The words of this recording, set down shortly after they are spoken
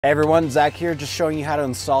Hey everyone, Zach here, just showing you how to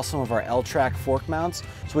install some of our L-track fork mounts.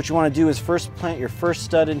 So what you want to do is first plant your first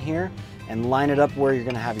stud in here and line it up where you're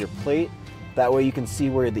going to have your plate. That way you can see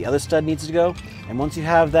where the other stud needs to go. And once you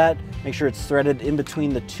have that, make sure it's threaded in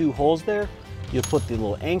between the two holes there. You'll put the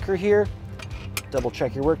little anchor here, double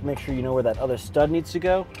check your work, make sure you know where that other stud needs to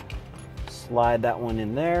go. Slide that one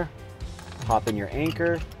in there, pop in your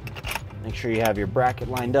anchor, make sure you have your bracket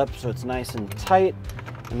lined up so it's nice and tight.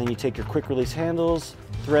 And then you take your quick release handles,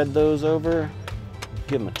 thread those over,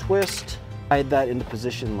 give them a twist, hide that into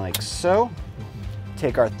position like so.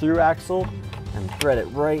 Take our through axle and thread it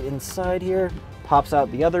right inside here, pops out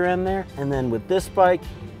the other end there. And then with this bike,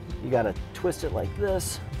 you gotta twist it like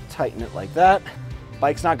this, tighten it like that.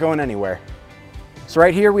 Bike's not going anywhere. So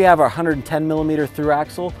right here we have our 110 millimeter through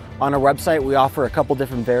axle. On our website, we offer a couple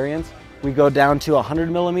different variants. We go down to 100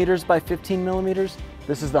 millimeters by 15 millimeters.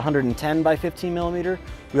 This is the 110 by 15 millimeter.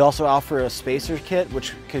 We also offer a spacer kit,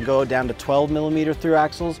 which can go down to 12 millimeter through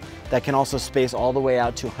axles that can also space all the way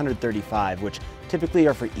out to 135, which typically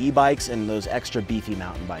are for e-bikes and those extra beefy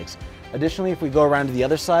mountain bikes. Additionally, if we go around to the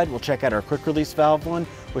other side, we'll check out our quick release valve one,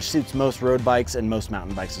 which suits most road bikes and most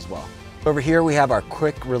mountain bikes as well. Over here, we have our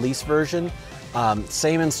quick release version.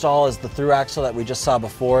 Same install as the through axle that we just saw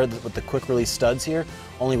before with the quick release studs here.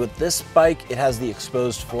 Only with this bike, it has the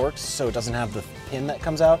exposed forks, so it doesn't have the pin that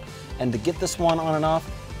comes out. And to get this one on and off,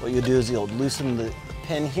 what you'll do is you'll loosen the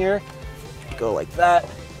pin here, go like that,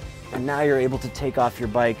 and now you're able to take off your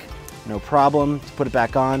bike, no problem. To put it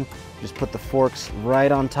back on, just put the forks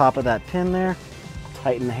right on top of that pin there,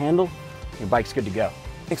 tighten the handle, your bike's good to go.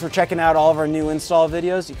 Thanks for checking out all of our new install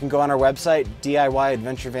videos. You can go on our website,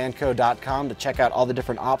 DIYadventurevanco.com, to check out all the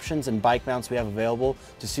different options and bike mounts we have available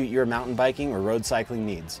to suit your mountain biking or road cycling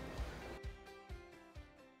needs.